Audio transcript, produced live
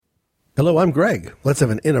Hello, I'm Greg. Let's have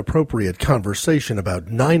an inappropriate conversation about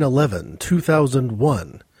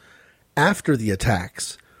 9/11/2001, after the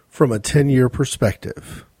attacks, from a 10-year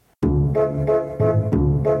perspective.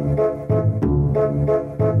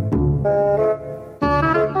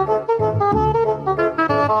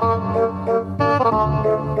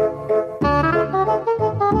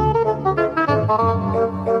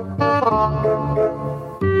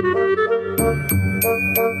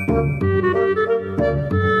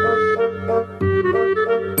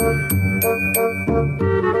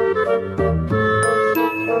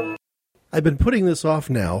 I've been putting this off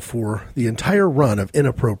now for the entire run of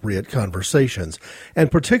Inappropriate Conversations, and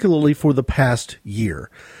particularly for the past year.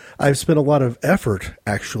 I've spent a lot of effort,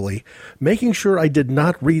 actually, making sure I did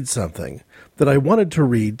not read something that I wanted to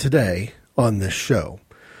read today on this show.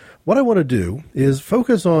 What I want to do is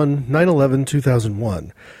focus on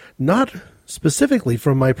 9/11/2001, not specifically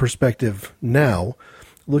from my perspective now,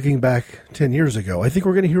 looking back 10 years ago. I think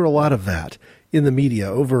we're going to hear a lot of that in the media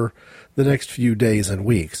over the next few days and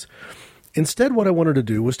weeks. Instead, what I wanted to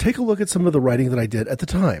do was take a look at some of the writing that I did at the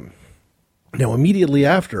time. Now, immediately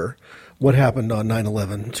after what happened on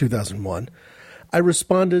 9/11/2001, I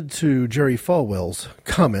responded to Jerry Falwell's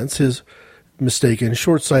comments, his mistaken,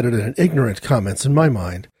 short-sighted, and ignorant comments in my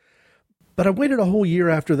mind. But I waited a whole year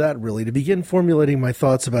after that, really, to begin formulating my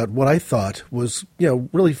thoughts about what I thought was,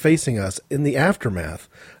 really facing us in the aftermath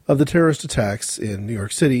of the terrorist attacks in New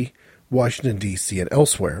York City, Washington, D.C., and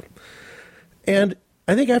elsewhere. And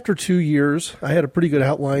I think after 2 years, I had a pretty good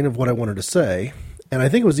outline of what I wanted to say, and I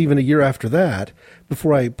think it was even a year after that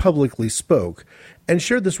before I publicly spoke and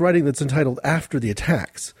shared this writing that's entitled After the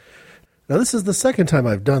Attacks. Now, this is the second time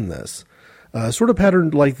I've done this, sort of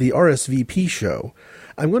patterned like the RSVP show.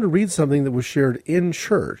 I'm going to read something that was shared in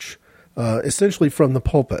church, essentially from the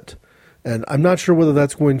pulpit, and I'm not sure whether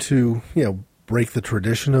that's going to, break the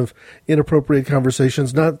tradition of inappropriate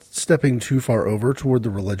conversations, not stepping too far over toward the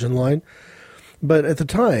religion line. But at the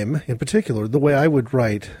time, in particular, the way I would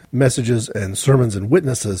write messages and sermons and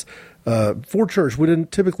witnesses for church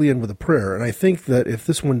would typically end with a prayer. And I think that if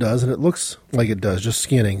this one does, and it looks like it does, just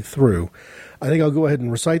scanning through, I think I'll go ahead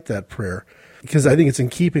and recite that prayer because I think it's in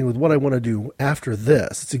keeping with what I want to do after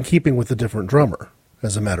this. It's in keeping with the different drummer,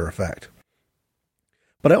 as a matter of fact.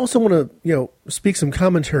 But I also want to, speak some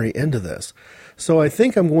commentary into this. So I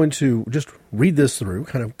think I'm going to just read this through,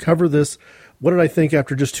 kind of cover this. What did I think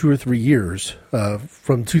after just 2 or 3 years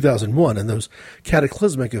from 2001 and those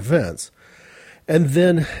cataclysmic events? And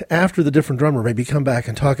then after the different drummer, maybe come back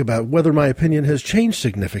and talk about whether my opinion has changed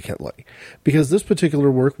significantly. Because this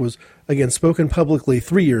particular work was, again, spoken publicly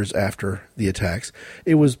 3 years after the attacks.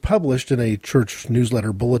 It was published in a church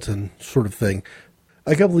newsletter bulletin sort of thing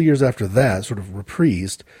a couple of years after that, sort of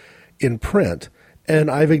reprised in print.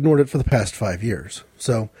 And I've ignored it for the past 5 years.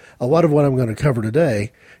 So a lot of what I'm going to cover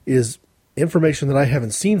today is information that I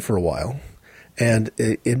haven't seen for a while, and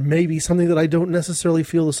it may be something that I don't necessarily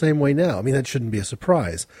feel the same way now. I mean, that shouldn't be a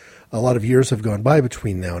surprise. A lot of years have gone by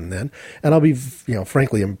between now and then, and I'll be,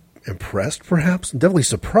 frankly impressed, perhaps, definitely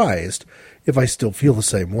surprised if I still feel the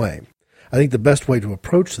same way. I think the best way to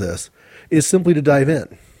approach this is simply to dive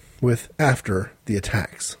in with After the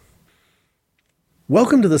Attacks.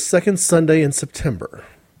 Welcome to the second Sunday in September,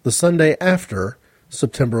 the Sunday after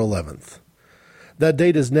September 11th. That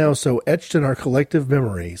date is now so etched in our collective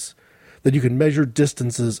memories that you can measure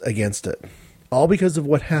distances against it, all because of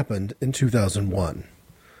what happened in 2001.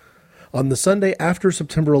 On the Sunday after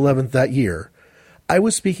September 11th that year, I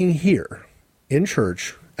was speaking here, in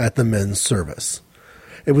church, at the men's service.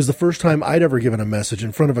 It was the first time I'd ever given a message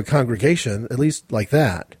in front of a congregation, at least like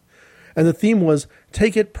that, and the theme was,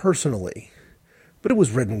 Take It Personally. But it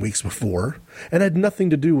was written weeks before, and had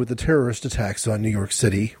nothing to do with the terrorist attacks on New York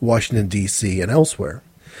City, Washington, D.C., and elsewhere.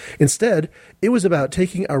 Instead, it was about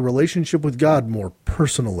taking our relationship with God more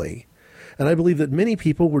personally, and I believe that many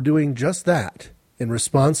people were doing just that in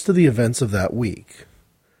response to the events of that week.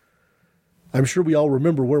 I'm sure we all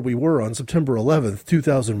remember where we were on September 11th,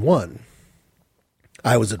 2001.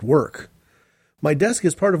 I was at work. My desk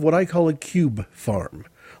is part of what I call a cube farm.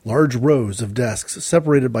 Large rows of desks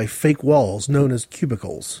separated by fake walls known as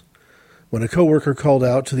cubicles. When a coworker called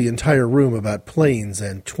out to the entire room about planes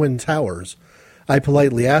and twin towers, I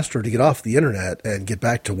politely asked her to get off the internet and get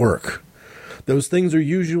back to work. Those things are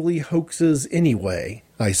usually hoaxes anyway,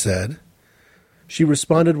 I said. She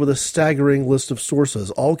responded with a staggering list of sources,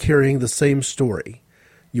 all carrying the same story.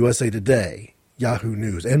 USA Today, Yahoo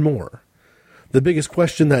News, and more. The biggest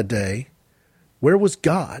question that day, where was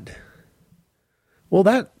God? Well,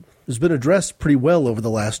 that has been addressed pretty well over the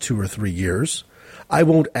last 2 or 3 years. I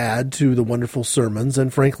won't add to the wonderful sermons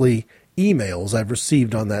and, frankly, emails I've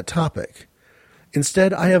received on that topic.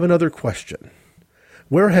 Instead, I have another question.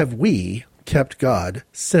 Where have we kept God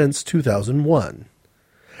since 2001?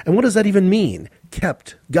 And what does that even mean,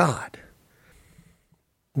 kept God?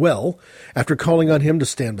 Well, after calling on him to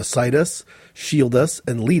stand beside us, shield us,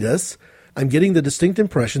 and lead us, I'm getting the distinct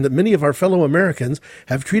impression that many of our fellow Americans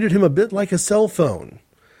have treated him a bit like a cell phone.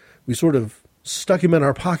 We sort of stuck him in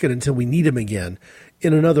our pocket until we need him again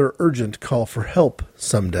in another urgent call for help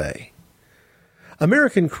someday.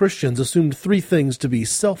 American Christians assumed three things to be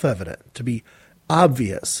self-evident, to be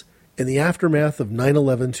obvious, in the aftermath of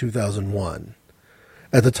 9/11/2001.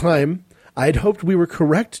 At the time, I had hoped we were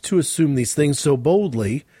correct to assume these things so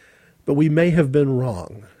boldly, but we may have been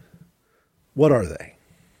wrong. What are they?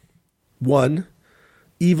 1.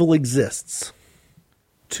 Evil exists.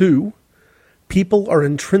 2. People are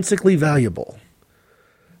intrinsically valuable.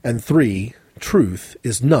 And 3. Truth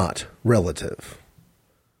is not relative.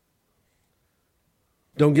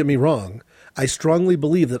 Don't get me wrong, I strongly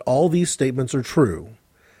believe that all these statements are true.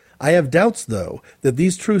 I have doubts, though, that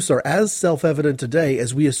these truths are as self-evident today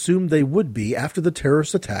as we assumed they would be after the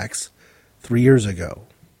terrorist attacks 3 years ago.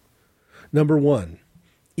 Number 1,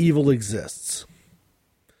 evil exists.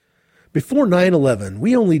 Before 9/11,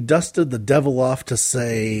 we only dusted the devil off to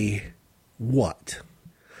say, what?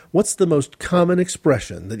 What's the most common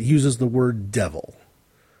expression that uses the word devil?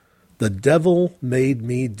 The devil made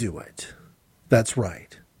me do it. That's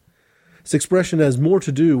right. This expression has more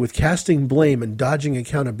to do with casting blame and dodging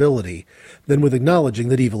accountability than with acknowledging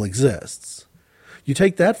that evil exists. You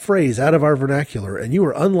take that phrase out of our vernacular, and you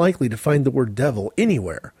are unlikely to find the word devil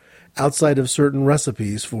anywhere outside of certain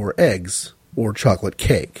recipes for eggs or chocolate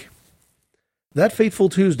cake. That fateful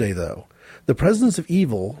Tuesday, though, the presence of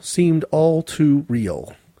evil seemed all too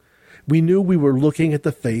real. We knew we were looking at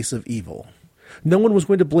the face of evil. No one was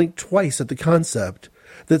going to blink twice at the concept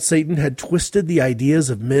that Satan had twisted the ideas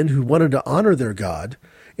of men who wanted to honor their God,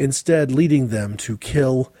 instead leading them to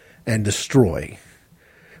kill and destroy.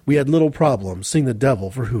 We had little problem seeing the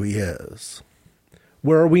devil for who he is.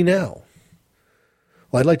 Where are we now?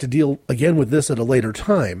 Well, I'd like to deal again with this at a later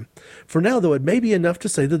time. For now, though, it may be enough to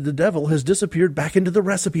say that the devil has disappeared back into the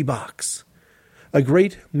recipe box. A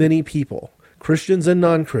great many people, Christians and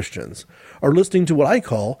non-Christians, are listening to what I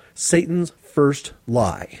call Satan's first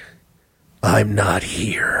lie. I'm not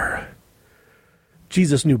here.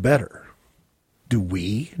 Jesus knew better. Do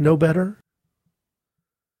we know better?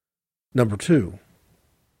 Number 2,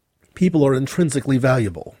 people are intrinsically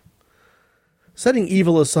valuable. Setting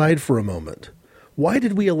evil aside for a moment, why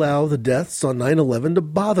did we allow the deaths on 9/11 to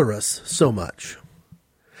bother us so much?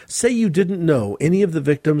 Say you didn't know any of the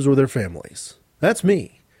victims or their families. That's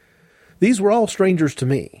me. These were all strangers to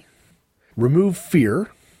me. Remove fear.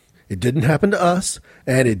 It didn't happen to us,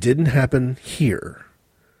 and it didn't happen here.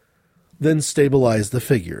 Then stabilize the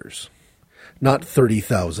figures. Not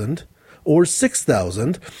 30,000 or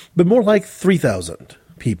 6,000, but more like 3,000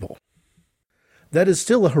 people. That is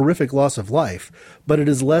still a horrific loss of life, but it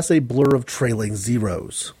is less a blur of trailing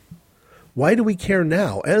zeros. Why do we care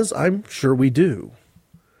now, as I'm sure we do?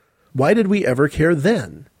 Why did we ever care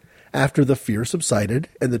then, after the fear subsided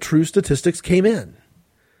and the true statistics came in?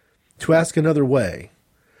 To ask another way,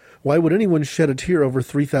 why would anyone shed a tear over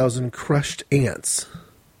 3,000 crushed ants?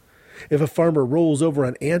 If a farmer rolls over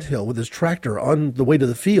an anthill with his tractor on the way to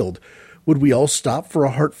the field, would we all stop for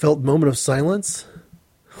a heartfelt moment of silence?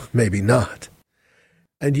 Maybe not.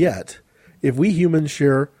 And yet, if we humans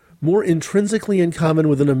share more intrinsically in common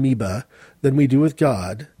with an amoeba than we do with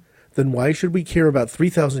God, then why should we care about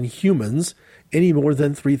 3,000 humans any more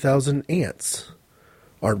than 3,000 ants?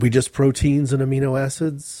 Aren't we just proteins and amino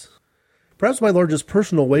acids? Perhaps my largest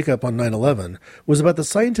personal wake-up on 9/11 was about the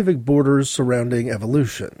scientific borders surrounding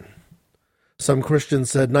evolution. Some Christians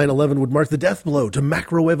said 9/11 would mark the death blow to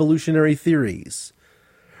macroevolutionary theories.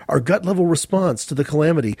 Our gut-level response to the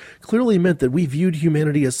calamity clearly meant that we viewed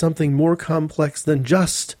humanity as something more complex than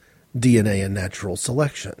just DNA and natural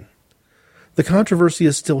selection. The controversy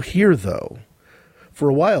is still here, though. For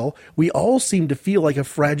a while, we all seemed to feel like a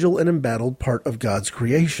fragile and embattled part of God's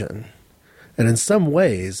creation. And in some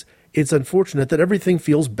ways, it's unfortunate that everything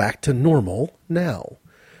feels back to normal now,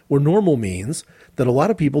 where normal means that a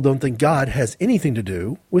lot of people don't think God has anything to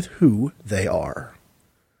do with who they are.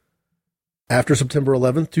 After September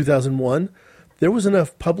 11th, 2001, there was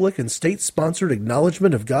enough public and state-sponsored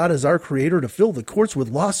acknowledgement of God as our creator to fill the courts with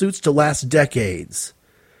lawsuits to last decades.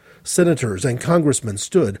 Senators and congressmen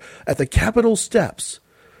stood at the Capitol steps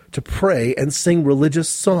to pray and sing religious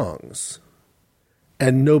songs.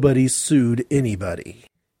 And nobody sued anybody.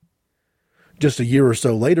 Just a year or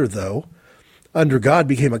so later, though, under God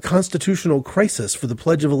became a constitutional crisis for the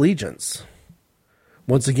Pledge of Allegiance.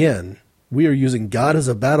 Once again, we are using God as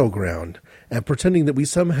a battleground and pretending that we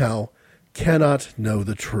somehow cannot know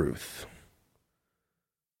the truth.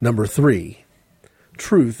 Number 3,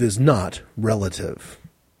 truth is not relative.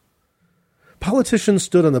 Politicians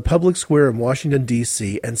stood on the public square in Washington,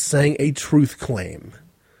 D.C. and sang a truth claim.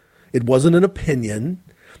 It wasn't an opinion.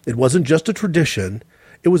 It wasn't just a tradition.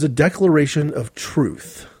 It was a declaration of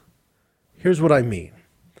truth. Here's what I mean.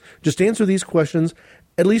 Just answer these questions,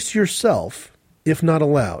 at least to yourself, if not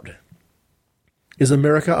aloud. Is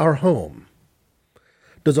America our home?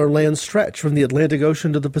 Does our land stretch from the Atlantic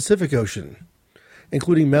Ocean to the Pacific Ocean,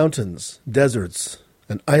 including mountains, deserts,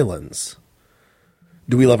 and islands?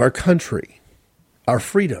 Do we love our country, our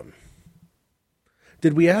freedom?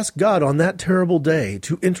 Did we ask God on that terrible day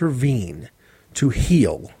to intervene, to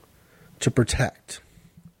heal, to protect?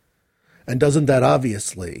 And doesn't that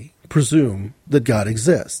obviously presume that God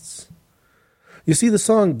exists? You see, the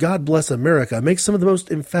song God Bless America makes some of the most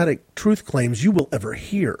emphatic truth claims you will ever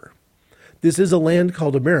hear. This is a land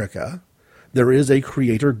called America. There is a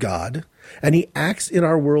creator God, and he acts in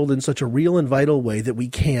our world in such a real and vital way that we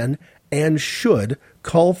can and should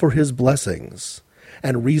call for his blessings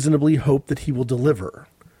and reasonably hope that he will deliver.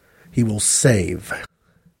 He will save.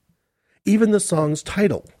 Even the song's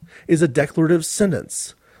title is a declarative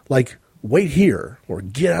sentence, like, wait here, or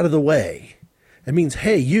get out of the way. It means,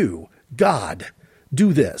 hey, you, God,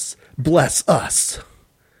 do this, bless us.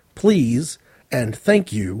 Please and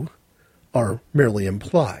thank you are merely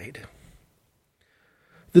implied.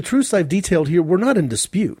 The truths I've detailed here were not in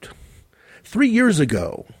dispute. 3 years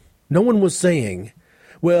ago, no one was saying,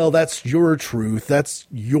 well, that's your truth, that's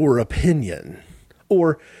your opinion.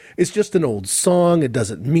 Or, it's just an old song, it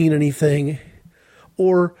doesn't mean anything.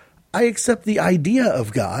 Or, I accept the idea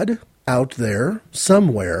of God out there,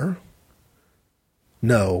 somewhere.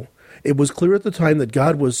 No, it was clear at the time that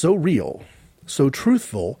God was so real, so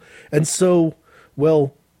truthful, and so,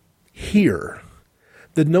 well, here,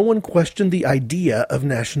 that no one questioned the idea of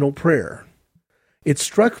national prayer. It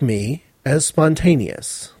struck me as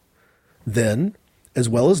spontaneous. Then, as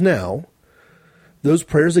well as now, those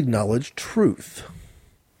prayers acknowledge truth.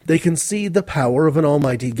 They concede the power of an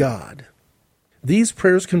almighty God. These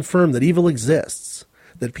prayers confirm that evil exists,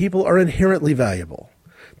 that people are inherently valuable,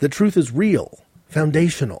 that truth is real,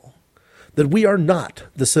 foundational, that we are not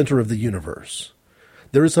the center of the universe.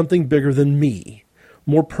 There is something bigger than me,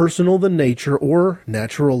 more personal than nature or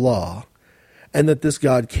natural law, and that this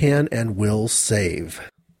God can and will save.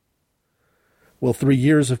 Well, 3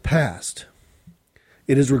 years have passed.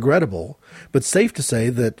 It is regrettable, but safe to say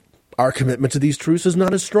that our commitment to these truths is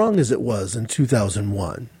not as strong as it was in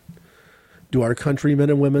 2001. Do our countrymen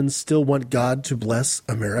and women still want God to bless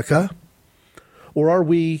America? Or are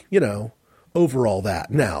we, over all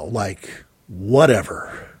that now, like,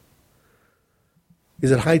 whatever?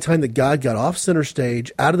 Is it high time that God got off center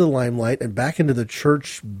stage, out of the limelight, and back into the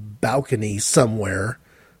church balcony somewhere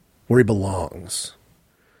where he belongs?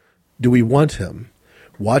 Do we want him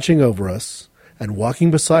watching over us and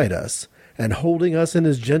walking beside us and holding us in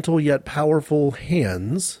his gentle yet powerful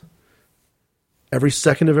hands every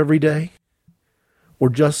second of every day? Or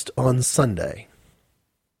just on Sunday?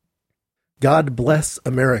 God bless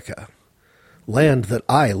America, land that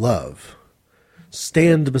I love.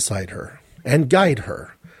 Stand beside her and guide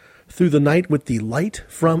her through the night with the light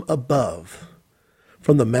from above.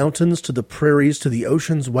 From the mountains to the prairies to the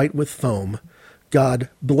oceans white with foam, God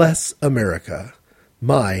bless America,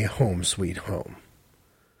 my home sweet home.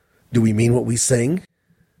 Do we mean what we sing?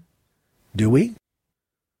 Do we?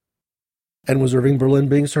 And was Irving Berlin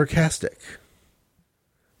being sarcastic?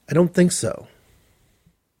 I don't think so.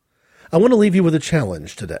 I want to leave you with a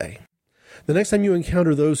challenge today. The next time you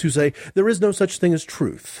encounter those who say there is no such thing as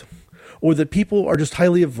truth, or that people are just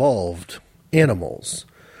highly evolved animals,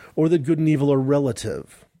 or that good and evil are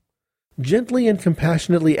relative, gently and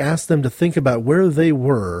compassionately ask them to think about where they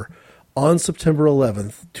were on September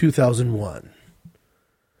 11th, 2001.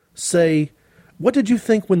 Say, what did you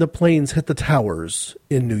think when the planes hit the towers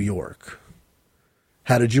in New York?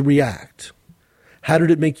 How did you react? How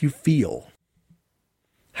did it make you feel?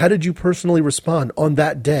 How did you personally respond on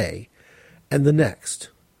that day and the next,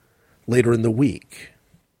 later in the week?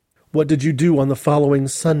 What did you do on the following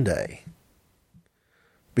Sunday?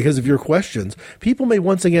 Because of your questions, people may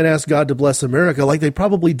once again ask God to bless America like they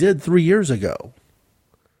probably did 3 years ago.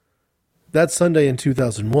 That Sunday in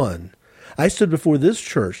 2001, I stood before this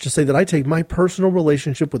church to say that I take my personal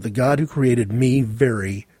relationship with the God who created me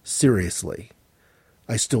very seriously.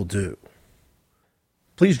 I still do.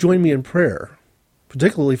 Please join me in prayer,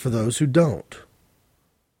 particularly for those who don't.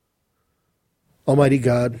 Almighty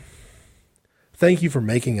God, thank you for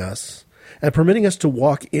making us and permitting us to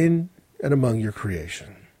walk in and among your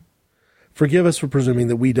creation. Forgive us for presuming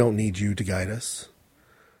that we don't need you to guide us.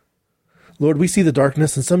 Lord, we see the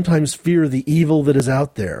darkness and sometimes fear the evil that is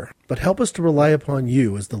out there, but help us to rely upon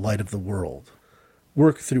you as the light of the world.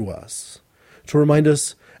 Work through us to remind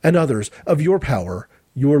us and others of your power,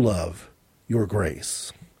 your love, your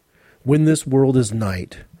grace. When this world is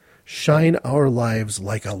night, shine our lives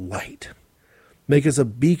like a light. Make us a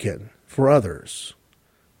beacon for others,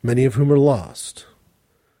 many of whom are lost.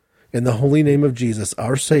 In the holy name of Jesus,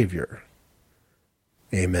 our Savior.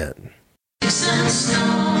 Amen.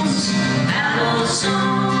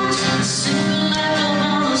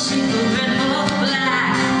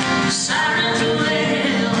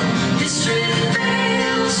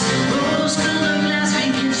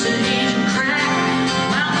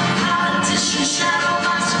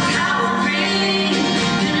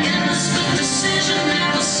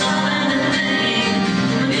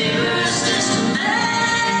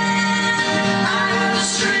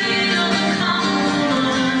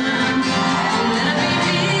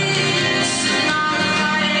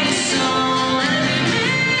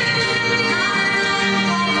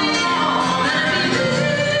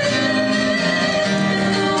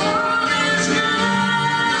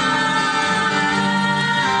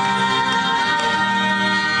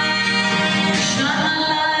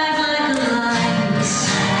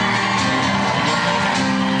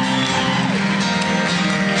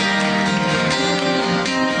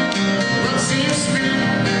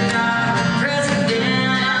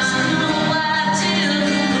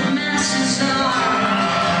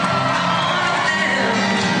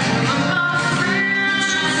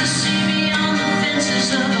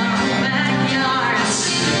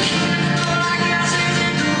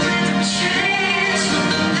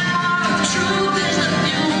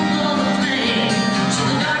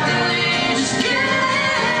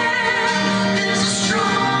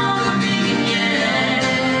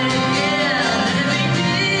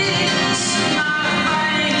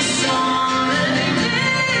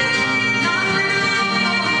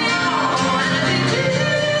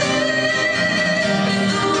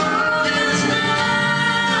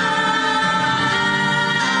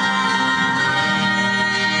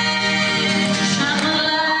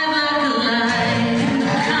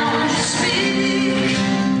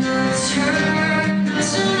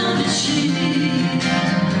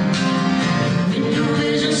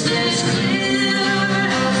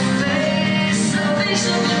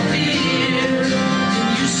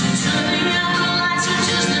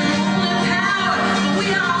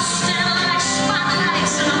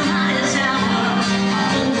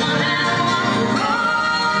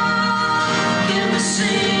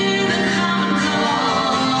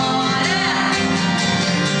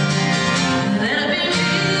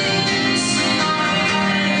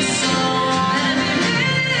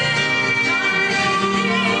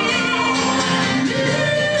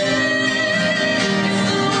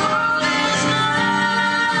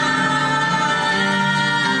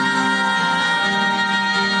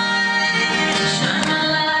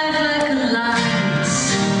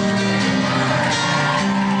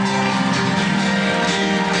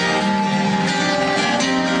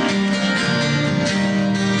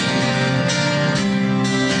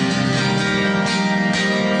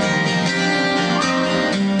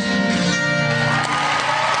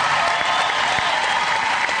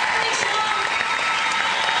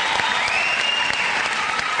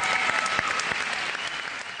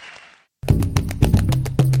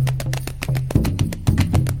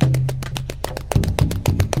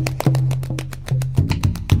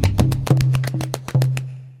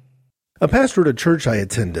 A pastor at a church I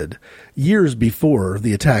attended years before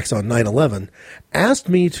the attacks on 9/11 asked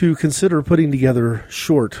me to consider putting together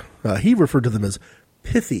short, he referred to them as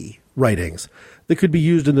pithy writings that could be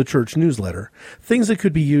used in the church newsletter, things that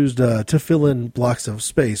could be used to fill in blocks of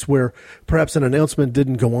space where perhaps an announcement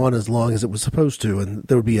didn't go on as long as it was supposed to, and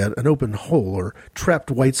there would be an open hole or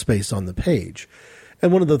trapped white space on the page.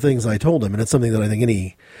 And one of the things I told him, and it's something that I think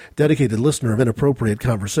any dedicated listener of Inappropriate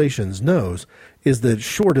Conversations knows, is that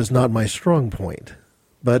short is not my strong point.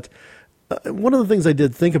 But one of the things I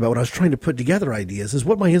did think about when I was trying to put together ideas is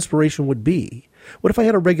what my inspiration would be. What if I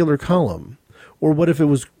had a regular column? Or what if it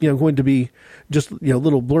was, going to be just,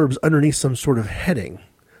 little blurbs underneath some sort of heading?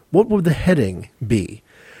 What would the heading be?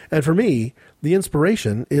 And for me, the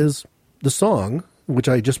inspiration is the song, which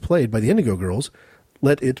I just played by the Indigo Girls,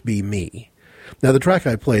 Let It Be Me. Now, the track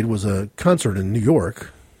I played was a concert in New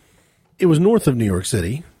York. It was north of New York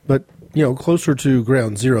City, but, closer to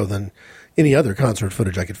ground zero than any other concert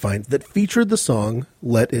footage I could find that featured the song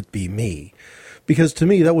Let It Be Me. because to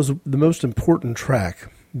me that was the most important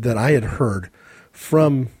track that I had heard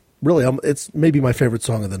from, really, it's maybe my favorite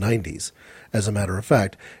song of the 90s, as a matter of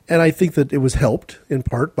fact. And I think that it was helped in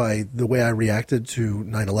part by the way I reacted to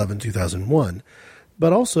 9/11/2001.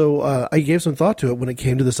 But also, I gave some thought to it when it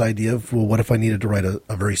came to this idea of, well, what if I needed to write a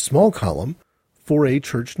very small column for a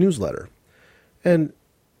church newsletter? And,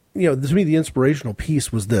 to me, the inspirational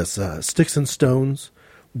piece was this: sticks and stones,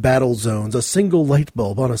 battle zones, a single light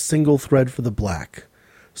bulb on a single thread for the black.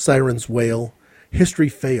 Sirens wail, history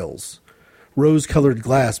fails. Rose-colored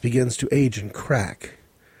glass begins to age and crack.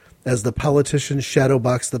 As the politicians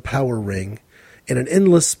shadowbox the power ring, in an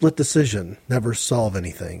endless split decision, never solve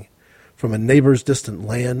anything. From a neighbor's distant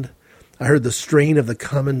land, I heard the strain of the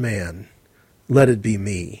common man. Let it be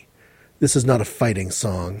me. This is not a fighting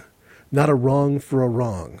song, not a wrong for a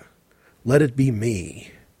wrong. Let it be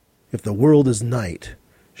me. If the world is night,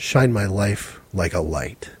 shine my life like a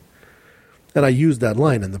light. And I used that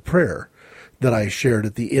line in the prayer that I shared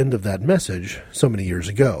at the end of that message so many years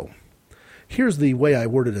ago. Here's the way I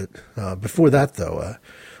worded it before that, though.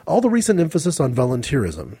 All the recent emphasis on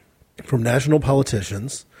volunteerism from national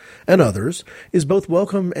politicians and others is both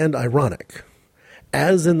welcome and ironic.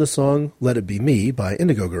 As in the song Let It Be Me by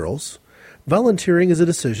Indigo Girls, volunteering is a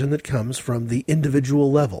decision that comes from the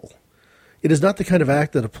individual level. It is not the kind of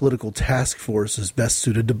act that a political task force is best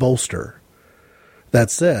suited to bolster. That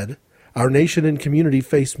said, our nation and community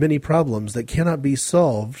face many problems that cannot be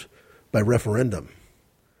solved by referendum,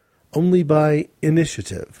 only by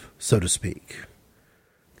initiative, so to speak.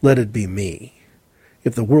 Let it be me.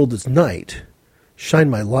 If the world is night, shine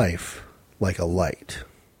my life like a light.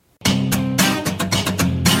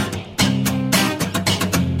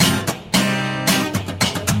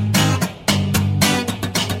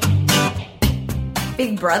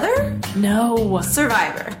 Big Brother? No.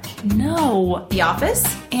 Survivor? No. The Office?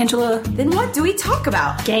 Angela. Then what do we talk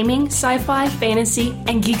about? Gaming, sci-fi, fantasy,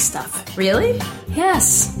 and geek stuff. Really?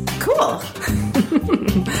 Yes. Cool.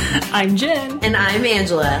 I'm Jen. And I'm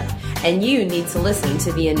Angela. And you need to listen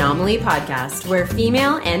to the Anomaly Podcast, where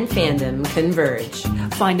female and fandom converge.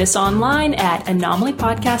 Find us online at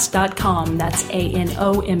anomalypodcast.com. That's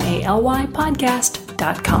ANOMALY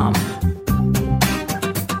podcast.com.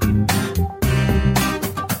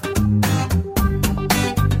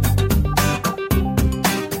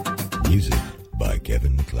 Music by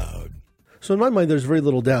Kevin MacLeod. So in my mind, there's very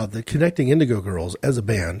little doubt that connecting Indigo Girls as a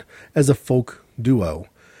band, as a folk duo,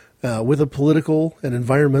 with a political and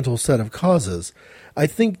environmental set of causes, I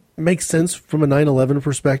think makes sense from a 9/11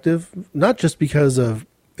 perspective, not just because of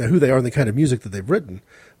who they are and the kind of music that they've written,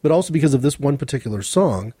 but also because of this one particular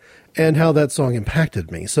song and how that song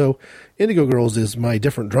impacted me. So Indigo Girls is my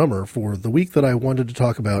different drummer for the week that I wanted to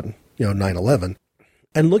talk about, 9/11,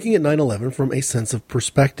 and looking at 9/11 from a sense of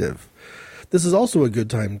perspective. This is also a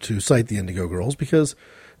good time to cite the Indigo Girls because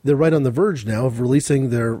they're right on the verge now of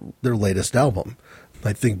releasing their latest album.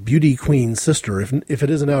 I think Beauty Queen Sister, if it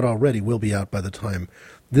isn't out already, will be out by the time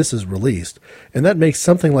this is released. And that makes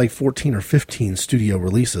something like 14 or 15 studio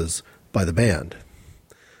releases by the band.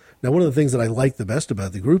 Now, one of the things that I like the best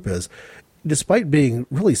about the group is, despite being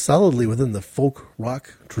really solidly within the folk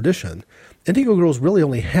rock tradition, Indigo Girls really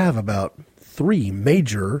only have about 3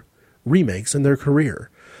 major remakes in their career.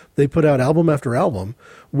 They put out album after album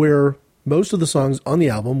where most of the songs on the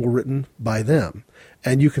album were written by them.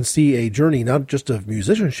 And you can see a journey, not just of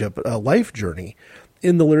musicianship, but a life journey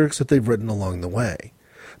in the lyrics that they've written along the way.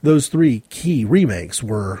 Those 3 key remakes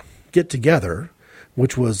were Get Together,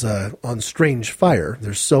 which was on Strange Fire,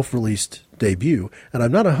 their self-released debut. And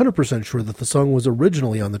I'm not 100% sure that the song was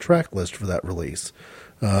originally on the track list for that release.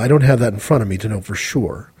 I don't have that in front of me to know for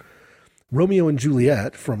sure. Romeo and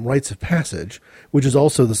Juliet from Rites of Passage, which is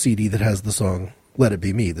also the CD that has the song Let It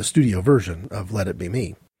Be Me, the studio version of Let It Be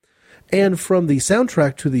Me. And from the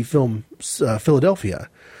soundtrack to the film Philadelphia,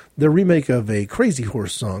 their remake of a Crazy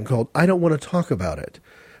Horse song called I Don't Want to Talk About It,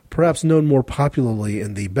 perhaps known more popularly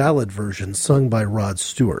in the ballad version sung by Rod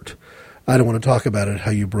Stewart. I Don't Want to Talk About It,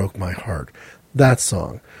 How You Broke My Heart. That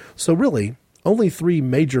song. So really, only 3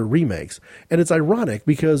 major remakes. And it's ironic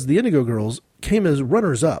because the Indigo Girls came as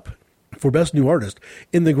runners-up for Best New Artist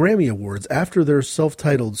in the Grammy Awards after their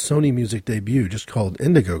self-titled Sony Music debut, just called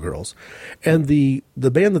Indigo Girls. And the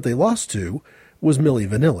band that they lost to was Milli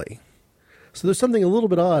Vanilli. So there's something a little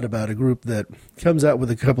bit odd about a group that comes out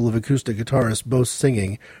with a couple of acoustic guitarists both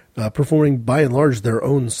singing, performing by and large their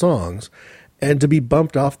own songs, and to be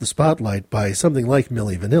bumped off the spotlight by something like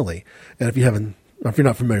Milli Vanilli. And if you haven't if you're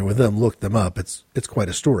not familiar with them, look them up. It's quite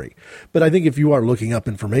a story. But I think if you are looking up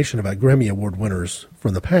information about Grammy Award winners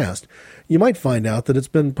from the past, you might find out that it's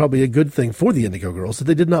been probably a good thing for the Indigo Girls that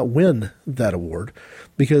they did not win that award,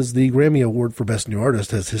 because the Grammy Award for Best New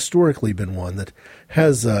Artist has historically been one that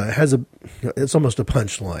has it's almost a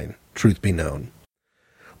punchline, truth be known.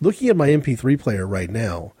 Looking at my MP3 player right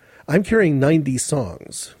now, I'm carrying 90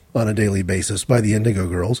 songs on a daily basis by the Indigo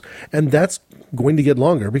Girls, and that's going to get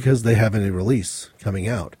longer because they have a new release coming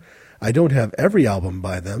out. I don't have every album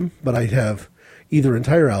by them, but I have either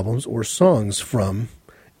entire albums or songs from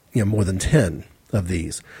more than 10 of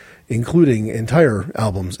these, including entire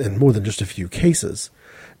albums in more than just a few cases.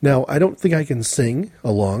 Now, I don't think I can sing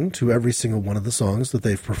along to every single one of the songs that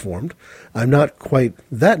they've performed. I'm not quite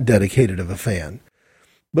that dedicated of a fan.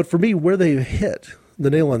 But for me, where they've hit the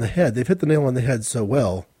nail on the head, they've hit the nail on the head so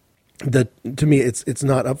well that, to me, it's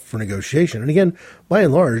not up for negotiation. And again, by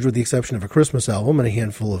and large, with the exception of a Christmas album and a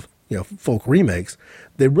handful of folk remakes,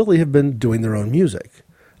 they really have been doing their own music.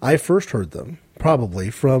 I first heard them probably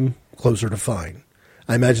from Closer to Fine.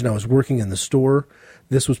 I imagine I was working in the store.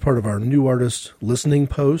 This was part of our new artist listening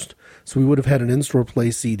post, so we would have had an in-store play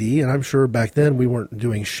CD, and I'm sure back then we weren't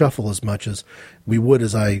doing shuffle as much as we would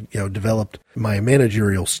as I developed my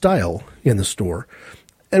managerial style in the store.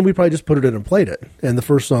 And we probably just put it in and played it. And the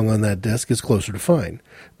first song on that disc is Closer to Fine.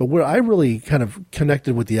 But where I really kind of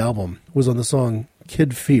connected with the album was on the song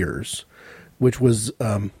Kid Fears, which was,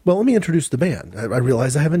 let me introduce the band. I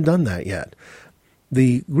realize I haven't done that yet.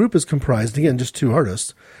 The group is comprised, again, just two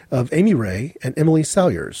artists, of Amy Ray and Emily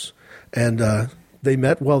Salyers. And they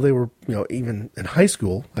met while they were, even in high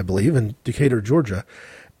school, I believe, in Decatur, Georgia.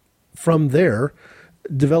 From there,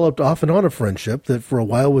 developed off and on a friendship that for a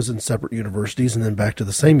while was in separate universities and then back to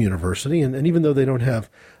the same university. And even though they don't have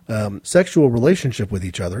sexual relationship with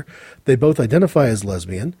each other, they both identify as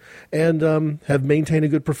lesbian and have maintained a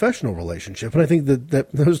good professional relationship. And I think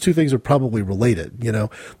that those two things are probably related.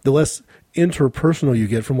 The less interpersonal you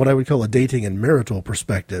get from what I would call a dating and marital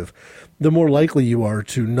perspective, the more likely you are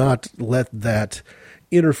to not let that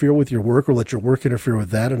interfere with your work or let your work interfere with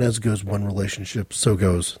that, and as goes one relationship, so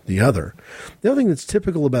goes the other. The other thing that's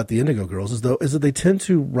typical about the Indigo Girls is that they tend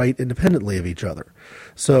to write independently of each other.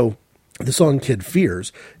 So the song Kid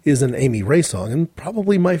Fears is an Amy Ray song, and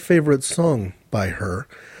probably my favorite song by her.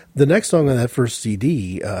 The next song on that first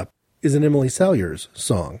CD is an Emily Salyers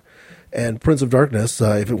song. And Prince of Darkness,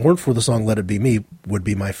 if it weren't for the song Let It Be Me, would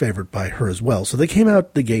be my favorite by her as well. So they came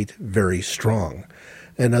out the gate very strong.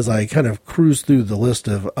 And as I kind of cruise through the list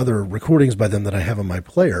of other recordings by them that I have on my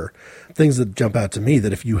player, things that jump out to me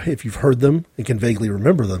that if you've heard them and can vaguely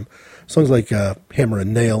remember them, songs like Hammer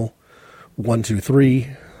and Nail, 1, 2, 3,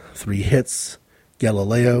 3 Hits,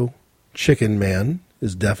 Galileo, Chicken Man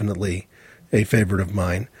is definitely a favorite of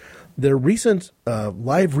mine. Their recent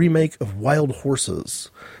live remake of Wild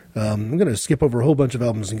Horses. I'm going to skip over a whole bunch of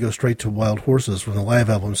albums and go straight to Wild Horses from the live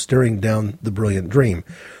album Staring Down the Brilliant Dream.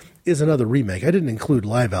 Is another remake. I didn't include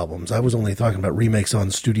live albums. I was only talking about remakes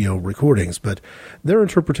on studio recordings, but their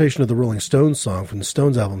interpretation of the Rolling Stones song from the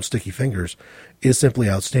Stones album Sticky Fingers is simply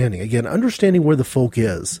outstanding. Again, understanding where the folk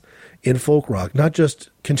is in folk rock, not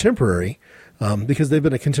just contemporary, because they've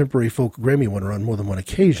been a contemporary folk Grammy winner on more than one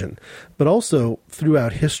occasion, but also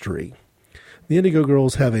throughout history. The Indigo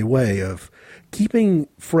Girls have a way of keeping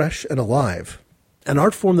fresh and alive an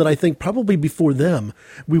art form that I think probably before them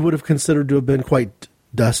we would have considered to have been quite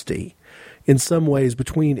dusty. In some ways,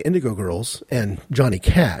 between Indigo Girls and Johnny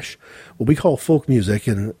Cash, what we call folk music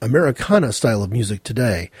and Americana style of music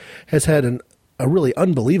today has had a really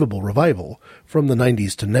unbelievable revival from the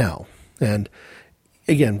 90s to now. And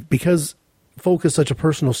again, because folk is such a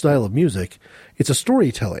personal style of music, it's a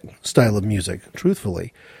storytelling style of music,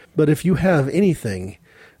 truthfully. But if you have anything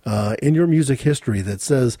in your music history that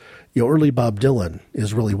says, early Bob Dylan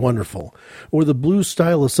is really wonderful, or the blues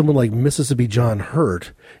style of someone like Mississippi John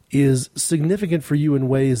Hurt is significant for you in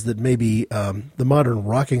ways that maybe the modern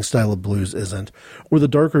rocking style of blues isn't, or the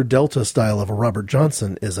darker Delta style of a Robert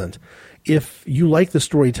Johnson isn't. If you like the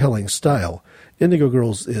storytelling style, Indigo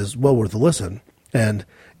Girls is well worth a listen. And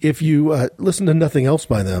if you listen to nothing else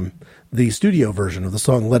by them, the studio version of the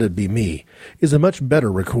song Let It Be Me is a much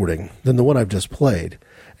better recording than the one I've just played.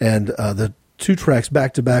 And the two tracks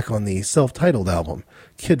back-to-back on the self-titled album,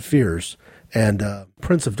 Kid Fears and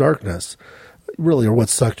Prince of Darkness, really are what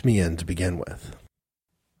sucked me in to begin with.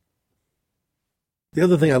 The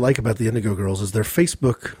other thing I like about the Indigo Girls is their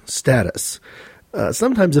Facebook status.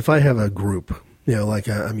 Sometimes if I have a group, like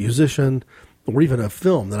a musician or even a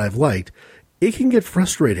film that I've liked, it can get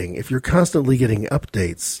frustrating if you're constantly getting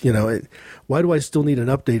updates. Why do I still need an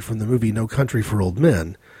update from the movie No Country for Old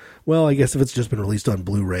Men? well, I guess if it's just been released on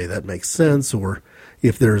Blu-ray, that makes sense. Or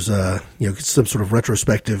if there's some sort of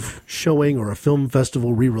retrospective showing or a film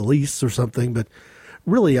festival re-release or something. But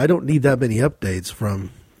really, I don't need that many updates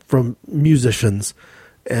from musicians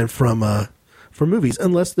and from movies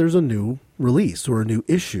unless there's a new release or a new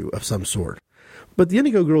issue of some sort. But the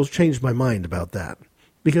Indigo Girls changed my mind about that,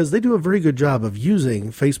 because they do a very good job of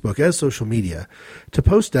using Facebook as social media to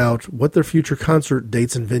post out what their future concert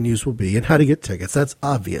dates and venues will be and how to get tickets. That's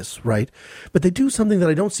obvious, right? But they do something that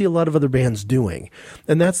I don't see a lot of other bands doing,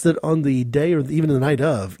 and that's that on the day or even the night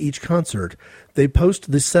of each concert, they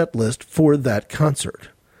post the set list for that concert.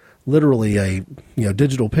 Literally a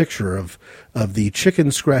digital picture of the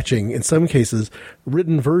chicken scratching, in some cases,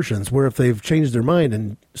 written versions where if they've changed their mind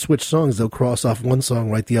and switched songs, they'll cross off one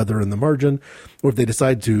song, write the other in the margin, or if they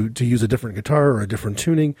decide to use a different guitar or a different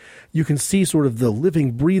tuning, you can see sort of the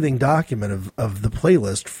living, breathing document of the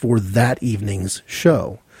playlist for that evening's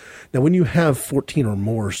show. Now, when you have 14 or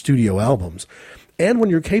more studio albums, and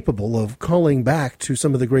when you're capable of calling back to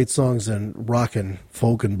some of the great songs in rock and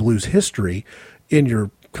folk and blues history in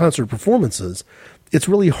your concert performances, it's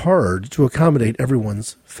really hard to accommodate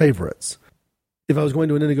everyone's favorites. If I was going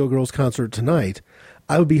to an Indigo Girls concert tonight,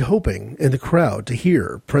 I would be hoping in the crowd to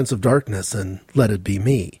hear Prince of Darkness and Let It Be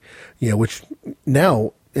Me, which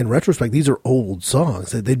now, in retrospect, these are old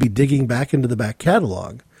songs. They'd be digging back into the back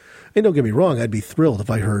catalog. And don't get me wrong, I'd be thrilled if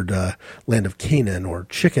I heard Land of Canaan or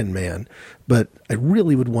Chicken Man, but I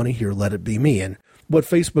really would want to hear Let It Be Me. And what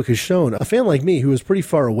Facebook has shown, a fan like me who is pretty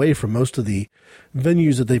far away from most of the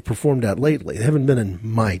venues that they've performed at lately, they haven't been in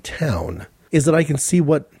my town, is that I can see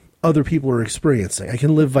what other people are experiencing. I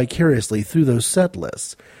can live vicariously through those set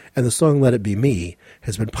lists. And the song Let It Be Me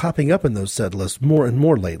has been popping up in those set lists more and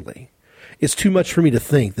more lately. It's too much for me to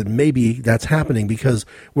think that maybe that's happening because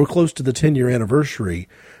we're close to the 10-year anniversary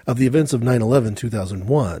of the events of 9/11,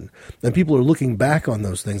 2001, and people are looking back on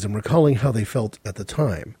those things and recalling how they felt at the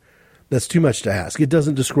time. That's too much to ask. It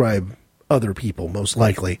doesn't describe other people, most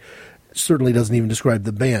likely. It certainly doesn't even describe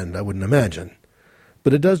the band, I wouldn't imagine.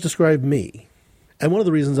 But it does describe me. And one of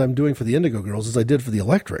the reasons I'm doing for the Indigo Girls is I did for the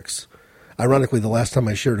Electrics. Ironically, the last time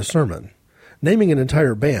I shared a sermon, naming an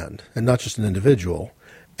entire band, and not just an individual,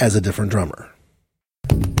 as a different drummer.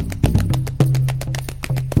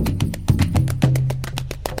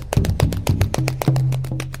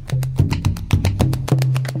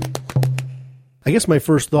 I guess my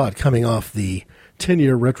first thought coming off the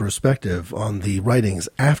 10-year retrospective on the writings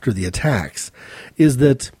after the attacks is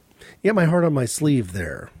that, my heart on my sleeve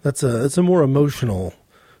there. It's a more emotional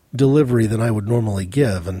delivery than I would normally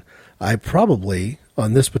give, and I probably,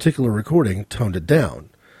 on this particular recording, toned it down.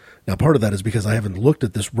 Now, part of that is because I haven't looked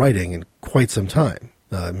at this writing in quite some time,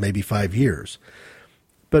 maybe 5 years.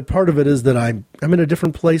 But part of it is that I'm in a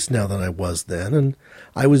different place now than I was then, and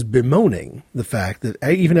I was bemoaning the fact that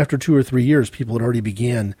even after 2 or 3 years, people had already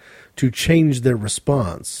began to change their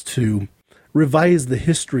response, to revise the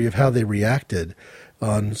history of how they reacted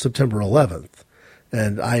on September 11th.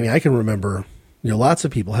 And I can remember lots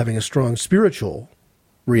of people having a strong spiritual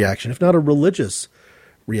reaction, if not a religious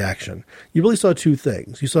reaction. You really saw two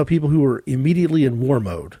things. You saw people who were immediately in war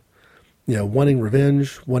mode, wanting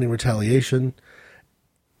revenge, wanting retaliation,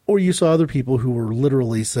 or you saw other people who were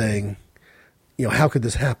literally saying, how could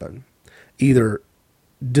this happen? Either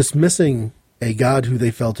dismissing a God who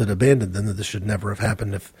they felt had abandoned them, that this should never have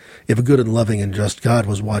happened if a good and loving and just God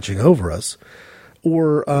was watching over us,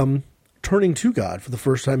 or turning to God for the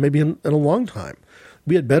first time, maybe in a long time.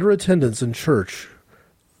 We had better attendance in church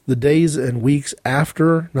the days and weeks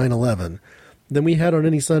after 9/11 than we had on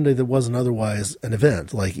any Sunday that wasn't otherwise an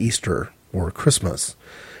event like Easter or Christmas.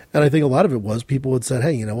 And I think a lot of it was people had said,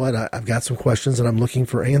 hey, you know what, I've got some questions and I'm looking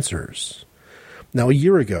for answers. Now, a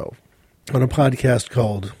year ago, on a podcast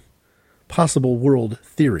called Possible World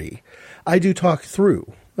Theory, I do talk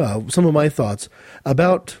through some of my thoughts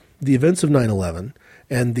about the events of 9/11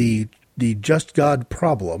 and the just God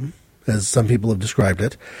problem, as some people have described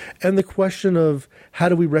it, and the question of how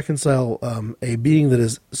do we reconcile a being that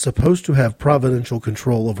is supposed to have providential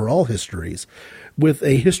control over all histories with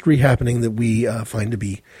a history happening that we find to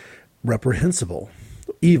be reprehensible,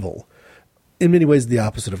 evil, in many ways the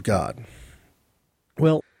opposite of God.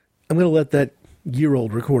 Well, I'm going to let that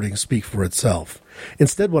year-old recording speak for itself.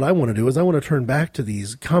 Instead, what I want to do is I want to turn back to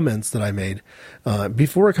these comments that I made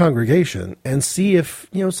before a congregation and see if,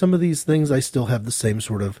 some of these things I still have the same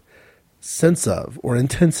sort of sense of or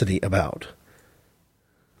intensity about.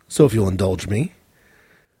 So if you'll indulge me,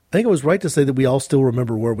 I think it was right to say that we all still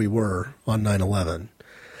remember where we were on 9/11.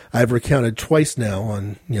 I've recounted twice now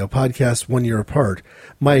on podcasts 1 year apart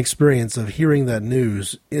my experience of hearing that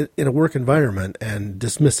news in a work environment and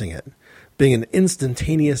dismissing it, being an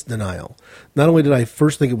instantaneous denial. Not only did I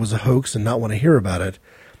first think it was a hoax and not want to hear about it,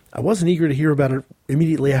 I wasn't eager to hear about it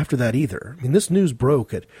immediately after that either. I mean, this news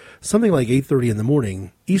broke at something like 8:30 in the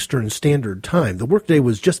morning, Eastern Standard Time. The workday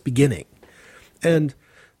was just beginning. And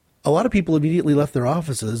a lot of people immediately left their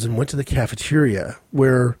offices and went to the cafeteria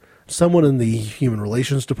where someone in the Human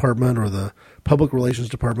Relations Department or the Public Relations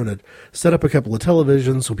Department had set up a couple of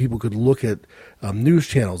televisions so people could look at news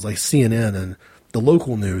channels like CNN and the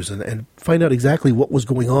local news and find out exactly what was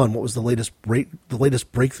going on, what was the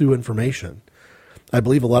latest breakthrough information. I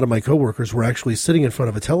believe a lot of my coworkers were actually sitting in front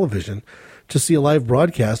of a television to see a live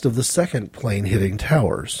broadcast of the second plane hitting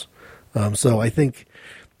towers. So I think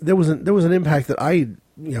there was an impact that I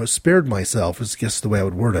spared myself, is just the way I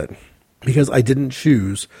would word it, because I didn't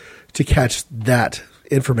choose to catch that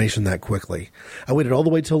information that quickly. I waited all the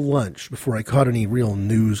way till lunch before I caught any real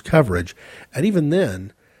news coverage, and even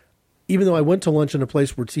then, even though I went to lunch in a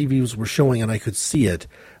place where TVs were showing and I could see it,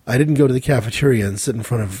 I didn't go to the cafeteria and sit in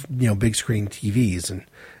front of big screen TVs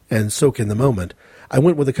and soak in the moment. I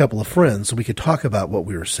went with a couple of friends so we could talk about what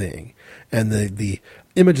we were seeing. And the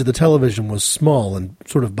image of the television was small and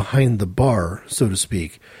sort of behind the bar, so to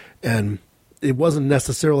speak. And it wasn't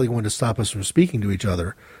necessarily going to stop us from speaking to each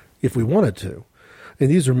other if we wanted to. And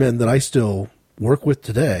these are men that I still work with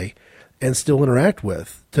today and still interact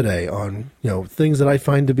with today on things that I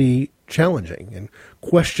find to be challenging and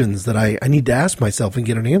questions that I need to ask myself and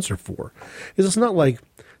get an answer for. Because it's not like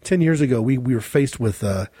 10 years ago we were faced with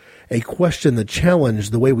a question that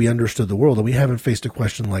challenged the way we understood the world, and we haven't faced a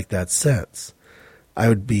question like that since. I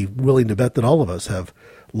would be willing to bet that all of us have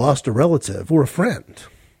lost a relative or a friend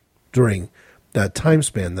during that time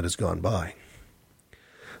span that has gone by.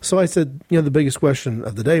 So I said, the biggest question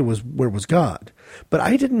of the day was, where was God? But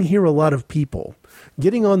I didn't hear a lot of people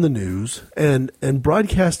getting on the news and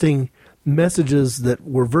broadcasting messages that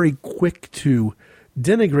were very quick to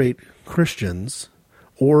denigrate Christians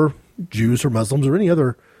or Jews or Muslims or any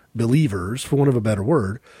other believers, for want of a better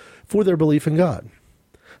word, for their belief in God.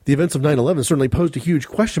 The events of 9/11 certainly posed a huge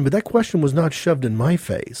question, but that question was not shoved in my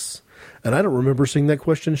face. And I don't remember seeing that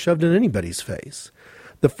question shoved in anybody's face.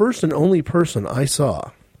 The first and only person I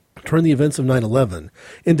saw turn the events of 9/11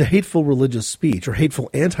 into hateful religious speech or hateful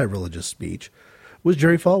anti-religious speech was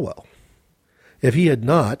Jerry Falwell. If he had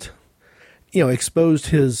not, exposed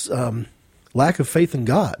his lack of faith in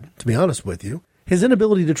God, to be honest with you, his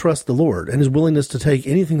inability to trust the Lord, and his willingness to take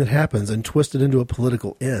anything that happens and twist it into a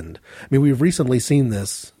political end. I mean, we've recently seen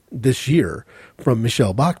this year from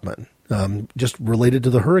Michelle Bachmann, just related to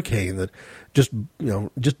the hurricane that just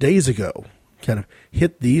days ago kind of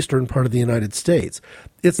hit the eastern part of the United States.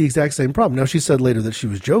 It's the exact same problem. Now, she said later that she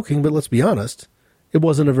was joking, but let's be honest, it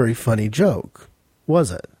wasn't a very funny joke,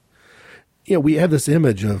 was it? We have this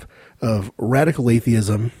image of radical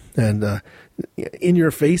atheism and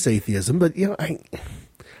in-your-face atheism, but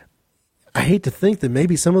I hate to think that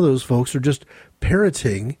maybe some of those folks are just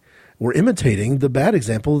parroting or imitating the bad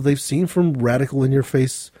example that they've seen from radical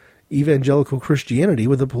in-your-face evangelical Christianity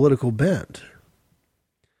with a political bent.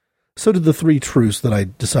 So did the three truths that I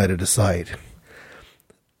decided to cite.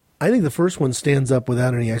 I think the first one stands up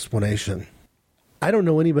without any explanation. I don't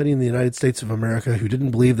know anybody in the United States of America who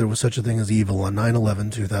didn't believe there was such a thing as evil on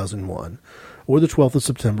 9/11/2001, or the 12th of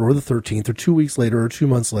September, or the 13th, or 2 weeks later, or 2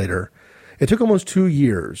 months later. It took almost 2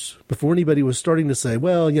 years before anybody was starting to say,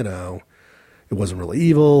 well, it wasn't really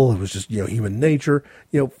evil, it was just, human nature.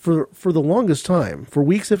 For the longest time, for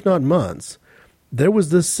weeks if not months, there was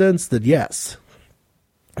this sense that, yes,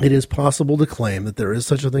 it is possible to claim that there is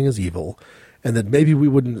such a thing as evil, and that maybe we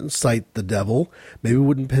wouldn't cite the devil, maybe we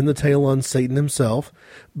wouldn't pin the tail on Satan himself,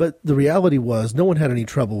 but the reality was no one had any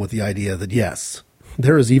trouble with the idea that, yes,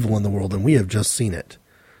 there is evil in the world, and we have just seen it.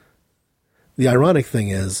 The ironic thing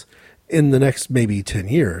is, in the next maybe 10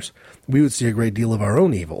 years, we would see a great deal of our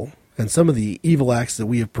own evil, and some of the evil acts that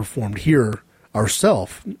we have performed here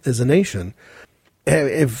ourselves as a nation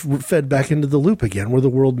have fed back into the loop again, where the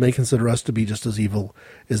world may consider us to be just as evil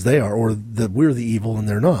as they are, or that we're the evil and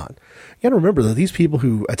they're not. You got to remember that these people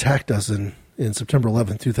who attacked us in September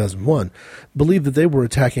 11, 2001, believed that they were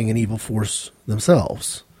attacking an evil force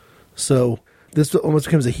themselves. So this almost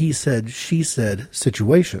becomes a he said, she said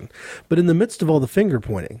situation. But in the midst of all the finger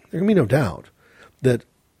pointing, there can be no doubt that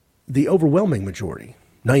the overwhelming majority,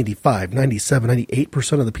 95, 97,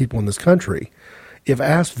 98% of the people in this country, if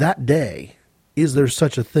asked that day, is there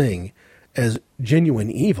such a thing as genuine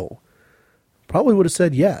evil, probably would have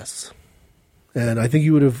said yes. And I think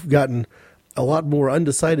you would have gotten a lot more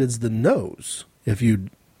undecideds than no's if you'd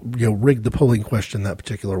rigged the polling question that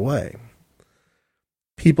particular way.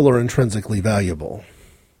 People are intrinsically valuable.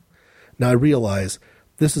 Now, I realize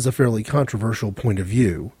this is a fairly controversial point of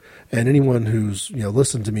view, and anyone who's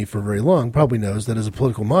listened to me for very long probably knows that as a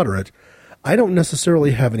political moderate, I don't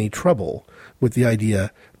necessarily have any trouble with the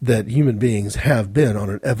idea that human beings have been on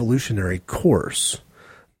an evolutionary course.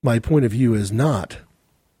 My point of view is not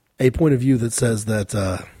a point of view that says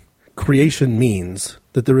that creation means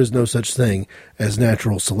that there is no such thing as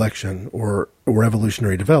natural selection or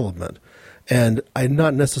evolutionary development. And I'm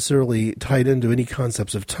not necessarily tied into any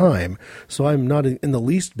concepts of time, so I'm not in the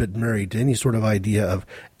least bit married to any sort of idea of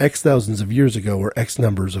X thousands of years ago or X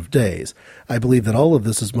numbers of days. I believe that all of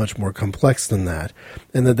this is much more complex than that,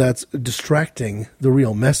 and that's distracting the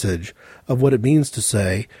real message of what it means to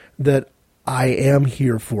say that I am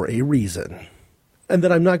here for a reason, and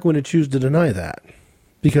that I'm not going to choose to deny that,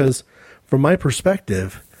 because from my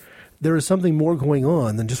perspective, there is something more going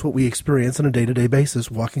on than just what we experience on a day-to-day basis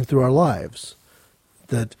walking through our lives.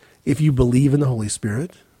 That if you believe in the Holy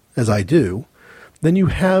Spirit, as I do, then you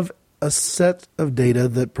have a set of data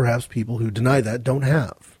that perhaps people who deny that don't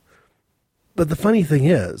have. But the funny thing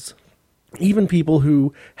is, even people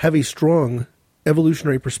who have a strong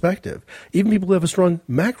evolutionary perspective, even people who have a strong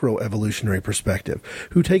macroevolutionary perspective,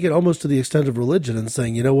 who take it almost to the extent of religion and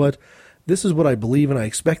saying, you know what, this is what I believe and I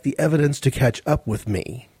expect the evidence to catch up with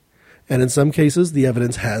me. And in some cases, the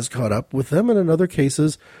evidence has caught up with them, and in other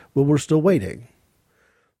cases, well, we're still waiting.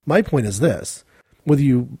 My point is this: whether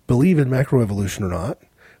you believe in macroevolution or not,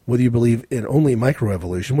 whether you believe in only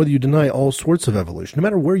microevolution, whether you deny all sorts of evolution, no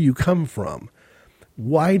matter where you come from,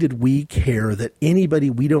 why did we care that anybody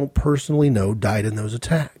we don't personally know died in those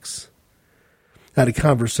attacks? I had a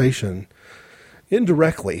conversation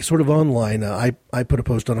indirectly, sort of online. I put a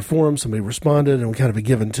post on a forum, somebody responded, and we kind of a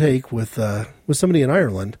give and take with somebody in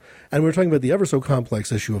Ireland, and we were talking about the ever so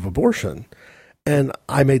complex issue of abortion. And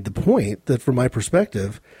I made the point that from my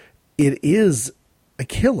perspective, it is a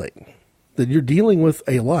killing, that you're dealing with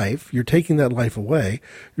a life, you're taking that life away,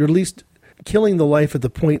 you're at least killing the life at the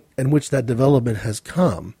point in which that development has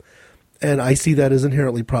come. And I see that as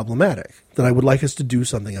inherently problematic, that I would like us to do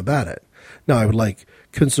something about it. Now, I would like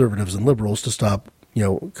conservatives and liberals to stop,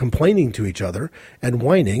 complaining to each other and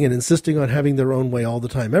whining and insisting on having their own way all the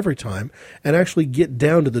time, every time, and actually get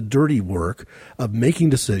down to the dirty work of making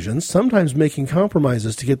decisions, sometimes making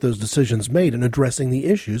compromises to get those decisions made and addressing the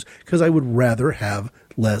issues, because I would rather have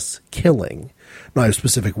less killing. Now, I have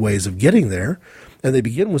specific ways of getting there, and they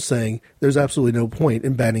begin with saying there's absolutely no point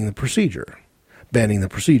in banning the procedure. Banning the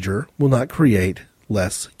procedure will not create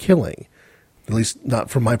less killing, at least not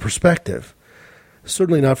from my perspective.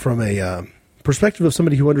 Certainly not from a perspective of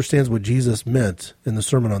somebody who understands what Jesus meant in the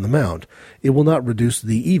Sermon on the Mount. It will not reduce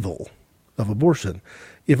the evil of abortion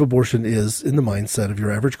if abortion is, in the mindset of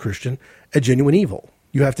your average Christian, a genuine evil.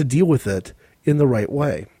 You have to deal with it in the right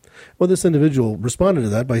way. Well, this individual responded to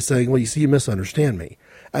that by saying, well, you see, you misunderstand me.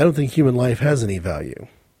 I don't think human life has any value.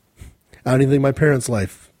 I don't even think my parents'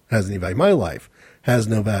 life has any value. My life has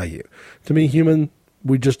no value. To me,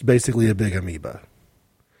 we're just basically a big amoeba.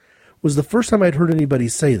 Was the first time I'd heard anybody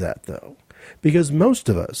say that, though. Because most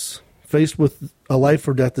of us, faced with a life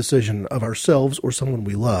or death decision of ourselves or someone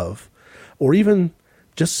we love, or even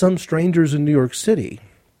just some strangers in New York City,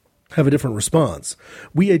 have a different response.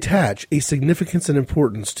 We attach a significance and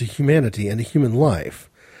importance to humanity and to human life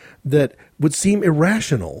that would seem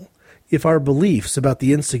irrational if our beliefs about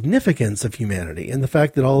the insignificance of humanity and the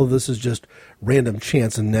fact that all of this is just random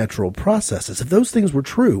chance and natural processes, if those things were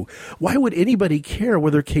true, why would anybody care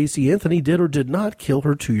whether Casey Anthony did or did not kill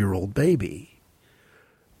her 2-year-old baby?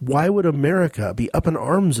 Why would America be up in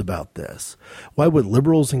arms about this? Why would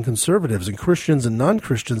liberals and conservatives and Christians and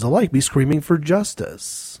non-Christians alike be screaming for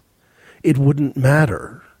justice? It wouldn't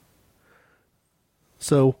matter.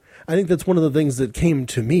 So I think that's one of the things that came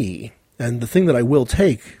to me, and the thing that I will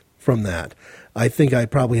take from that. I think I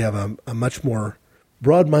probably have a much more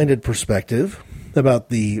broad-minded perspective about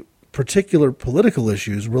the particular political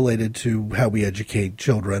issues related to how we educate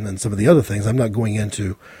children and some of the other things. I'm not going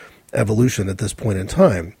into evolution at this point in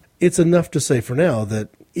time. It's enough to say for now that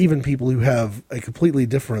even people who have a completely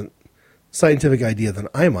different scientific idea than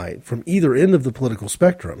I might, from either end of the political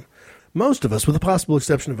spectrum, most of us, with the possible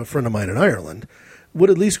exception of a friend of mine in Ireland,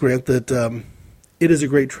 would at least grant that it is a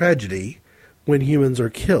great tragedy when humans are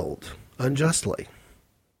killed unjustly.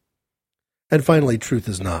 And finally, truth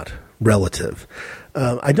is not relative.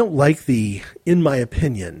 I don't like the, in my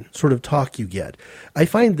opinion, sort of talk you get. I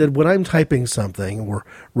find that when I'm typing something or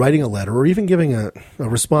writing a letter or even giving a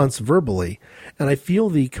response verbally, and I feel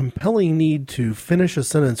the compelling need to finish a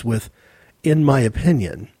sentence with, in my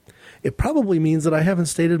opinion, it probably means that I haven't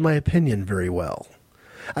stated my opinion very well.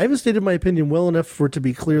 I haven't stated my opinion well enough for it to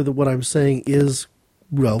be clear that what I'm saying is,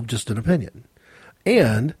 well, just an opinion.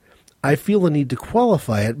 And I feel the need to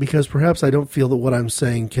qualify it because perhaps I don't feel that what I'm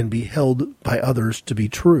saying can be held by others to be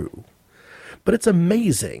true. But it's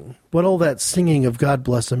amazing what all that singing of God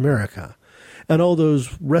Bless America and all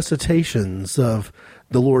those recitations of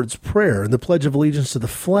the Lord's Prayer and the Pledge of Allegiance to the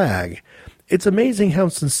flag, it's amazing how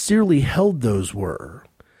sincerely held those were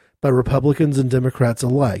by Republicans and Democrats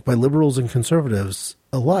alike, by liberals and conservatives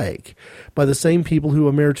alike, by the same people who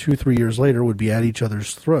a mere 2-3 years later would be at each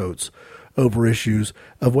other's throats over issues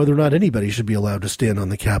of whether or not anybody should be allowed to stand on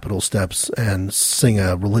the Capitol steps and sing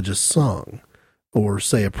a religious song or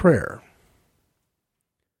say a prayer.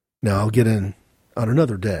 Now, I'll get in on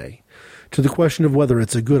another day to the question of whether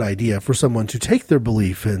it's a good idea for someone to take their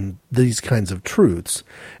belief in these kinds of truths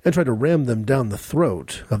and try to ram them down the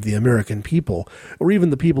throat of the American people, or even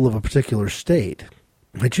the people of a particular state,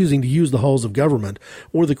 by choosing to use the halls of government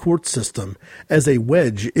or the court system as a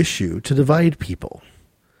wedge issue to divide people.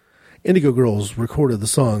 Indigo Girls recorded the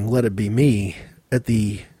song Let It Be Me at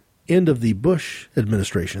the end of the Bush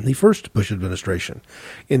administration, the first Bush administration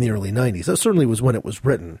in the early 90s. That certainly was when it was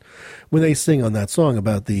written. When they sing on that song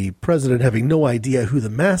about the president having no idea who the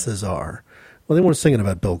masses are, well, they weren't singing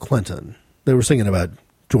about Bill Clinton. They were singing about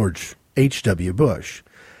George H.W. Bush.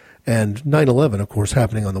 And 9/11, of course,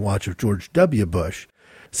 happening on the watch of George W. Bush.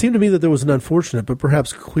 It seemed to me that there was an unfortunate but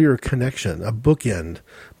perhaps clear connection, a bookend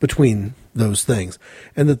between those things.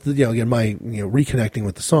 And that, again, my reconnecting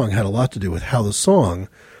with the song had a lot to do with how the song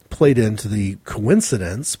played into the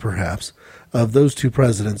coincidence, perhaps, of those two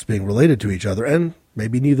presidents being related to each other, and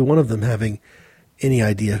maybe neither one of them having any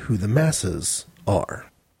idea who the masses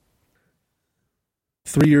are.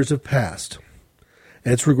 3 years have passed,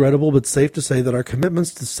 and it's regrettable but safe to say that our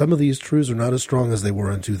commitments to some of these truths are not as strong as they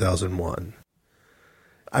were in 2001.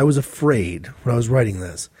 I was afraid, when I was writing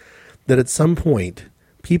this, that at some point,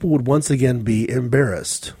 people would once again be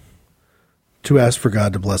embarrassed to ask for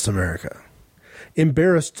God to bless America.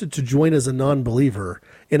 Embarrassed to join as a non-believer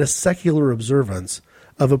in a secular observance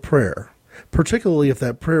of a prayer, particularly if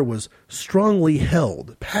that prayer was strongly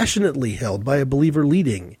held, passionately held by a believer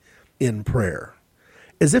leading in prayer.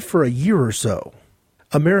 As if for a year or so,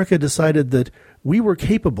 America decided that we were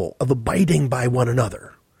capable of abiding by one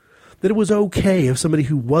another, that it was okay if somebody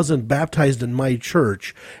who wasn't baptized in my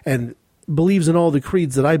church and believes in all the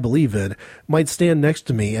creeds that I believe in might stand next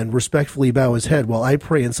to me and respectfully bow his head while I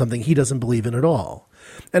pray in something he doesn't believe in at all.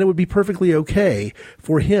 And it would be perfectly okay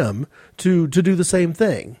for him to do the same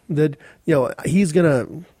thing. That, he's going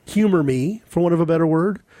to humor me, for want of a better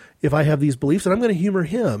word, if I have these beliefs, and I'm going to humor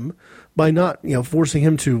him by not, forcing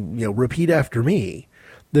him to, repeat after me,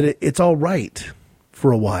 that it's all right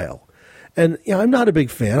for a while. And I'm not a big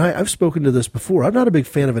fan. I've spoken to this before. I'm not a big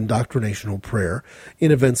fan of indoctrinational prayer in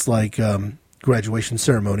events like graduation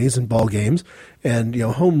ceremonies and ball games and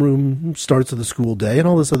homeroom starts of the school day and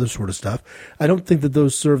all this other sort of stuff. I don't think that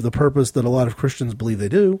those serve the purpose that a lot of Christians believe they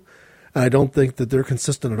do. And I don't think that they're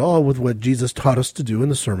consistent at all with what Jesus taught us to do in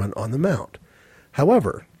the Sermon on the Mount.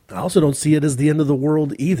 However, I also don't see it as the end of the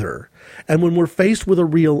world either. And when we're faced with a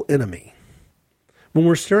real enemy, when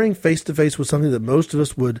we're staring face to face with something that most of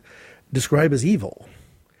us would describe as evil,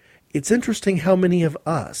 it's interesting how many of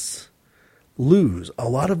us lose a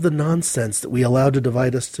lot of the nonsense that we allow to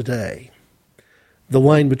divide us today. The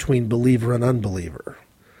line between believer and unbeliever,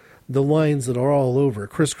 the lines that are all over,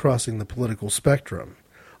 crisscrossing the political spectrum,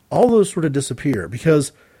 all those sort of disappear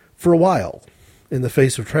because for a while, in the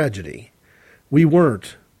face of tragedy, we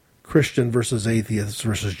weren't Christian versus atheist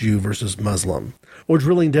versus Jew versus Muslim, or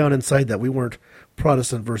drilling down inside that, we weren't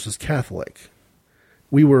Protestant versus Catholic.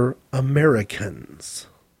 We were Americans.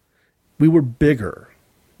 We were bigger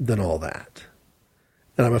than all that.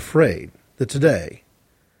 And I'm afraid that today,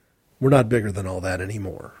 we're not bigger than all that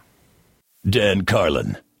anymore. Dan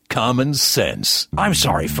Carlin, Common Sense. I'm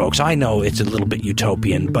sorry, folks. I know it's a little bit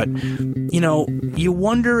utopian, but, you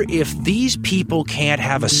wonder if these people can't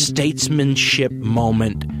have a statesmanship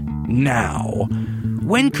moment now.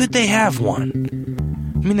 When could they have one?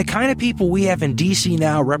 I mean, the kind of people we have in D.C.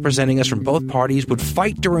 now representing us from both parties would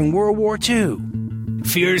fight during World War II.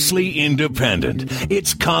 Fiercely independent.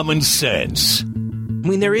 It's Common Sense. I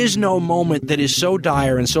mean, there is no moment that is so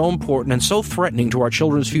dire and so important and so threatening to our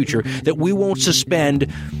children's future that we won't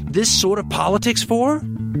suspend this sort of politics for?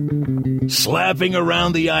 Slapping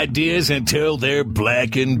around the ideas until they're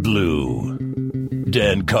black and blue.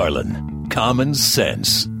 Dan Carlin, Common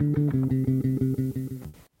Sense.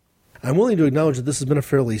 I'm willing to acknowledge that this has been a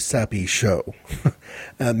fairly sappy show.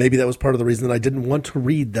 Maybe that was part of the reason that I didn't want to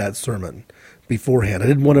read that sermon beforehand. I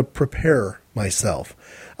didn't want to prepare myself.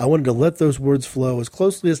 I wanted to let those words flow as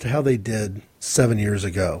closely as to how they did 7 years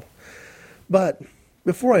ago. But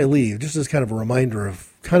before I leave, just as kind of a reminder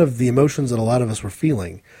of kind of the emotions that a lot of us were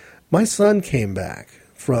feeling, my son came back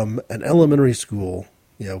from an elementary school,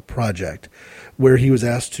 project where he was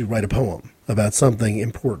asked to write a poem about something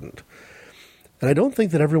important. And I don't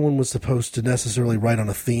think that everyone was supposed to necessarily write on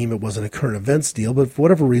a theme. It wasn't a current events deal, but for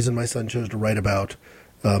whatever reason, my son chose to write about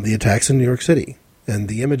the attacks in New York City and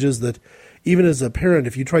the images that, even as a parent,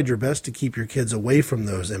 if you tried your best to keep your kids away from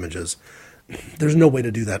those images, there's no way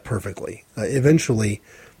to do that perfectly. Eventually,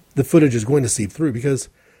 the footage is going to seep through because,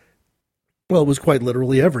 well, it was quite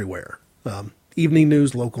literally everywhere. Evening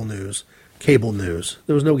news, local news, cable news.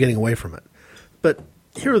 There was no getting away from it. But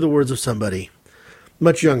here are the words of somebody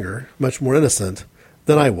much younger, much more innocent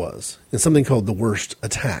than I was, in something called The Worst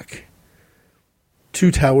Attack. 2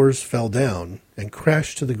 towers fell down and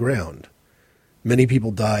crashed to the ground. Many people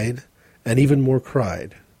died, and even more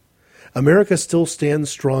cried. America still stands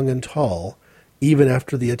strong and tall, even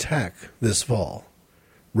after the attack this fall.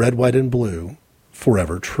 Red, white, and blue,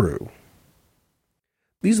 forever true.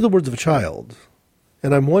 These are the words of a child,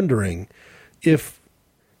 and I'm wondering if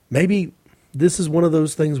maybe this is one of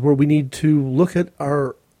those things where we need to look at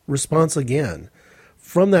our response again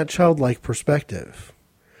from that childlike perspective.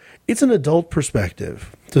 It's an adult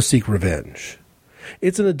perspective to seek revenge.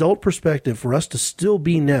 It's an adult perspective for us to still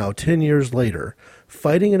be now, 10 years later,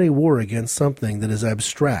 fighting in a war against something that is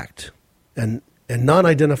abstract and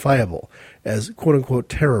non-identifiable as quote-unquote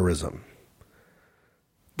terrorism.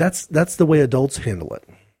 That's the way adults handle it.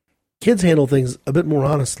 Kids handle things a bit more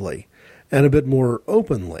honestly and a bit more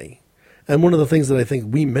openly. And one of the things that I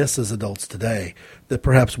think we miss as adults today that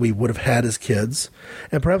perhaps we would have had as kids,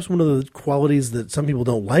 and perhaps one of the qualities that some people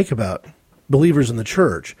don't like about believers in the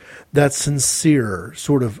church, that sincere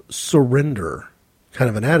sort of surrender kind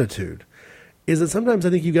of an attitude, is that sometimes I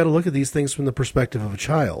think you've got to look at these things from the perspective of a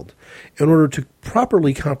child in order to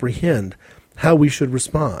properly comprehend how we should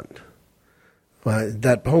respond.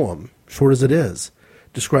 That poem, short as it is,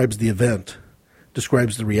 describes the event,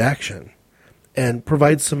 describes the reaction, and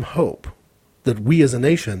provides some hope that we as a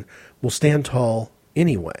nation will stand tall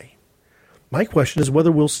anyway. My question is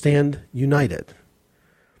whether we'll stand united.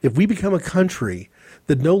 If we become a country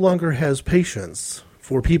that no longer has patience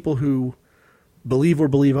for people who believe or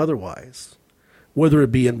believe otherwise, whether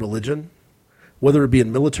it be in religion, whether it be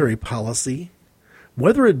in military policy,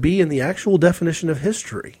 whether it be in the actual definition of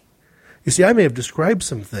history. You see, I may have described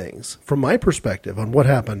some things from my perspective on what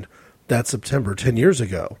happened that September 10 years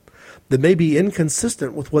ago that may be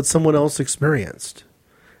inconsistent with what someone else experienced.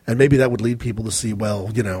 And maybe that would lead people to see,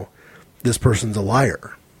 well, this person's a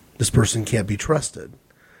liar. This person can't be trusted.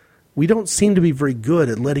 We don't seem to be very good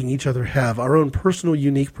at letting each other have our own personal,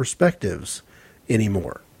 unique perspectives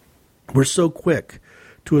anymore. We're so quick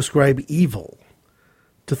to ascribe evil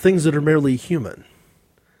to things that are merely human.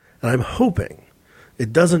 And I'm hoping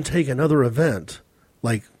it doesn't take another event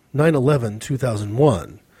like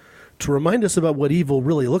 9/11/2001 to remind us about what evil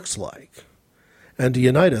really looks like and to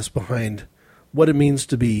unite us behind what it means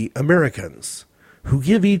to be Americans who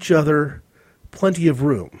give each other plenty of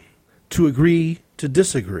room to agree to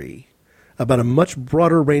disagree about a much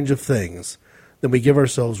broader range of things than we give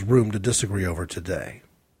ourselves room to disagree over today.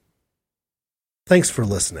 Thanks for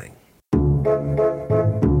listening.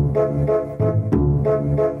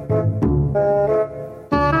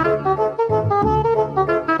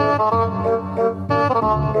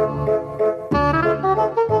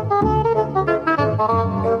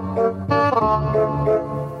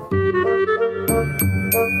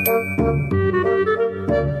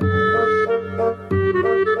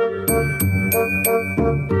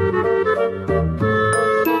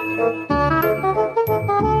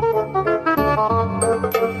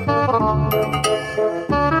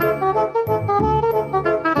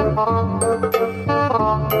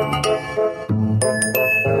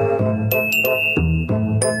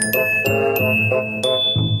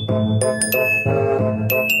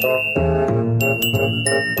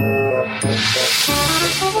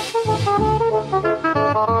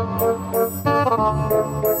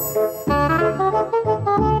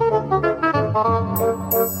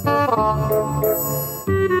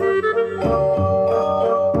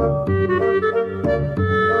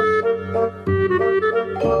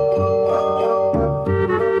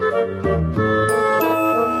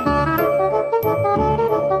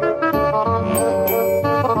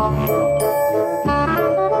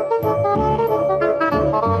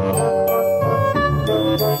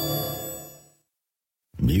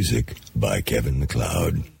 Music by Kevin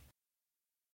MacLeod.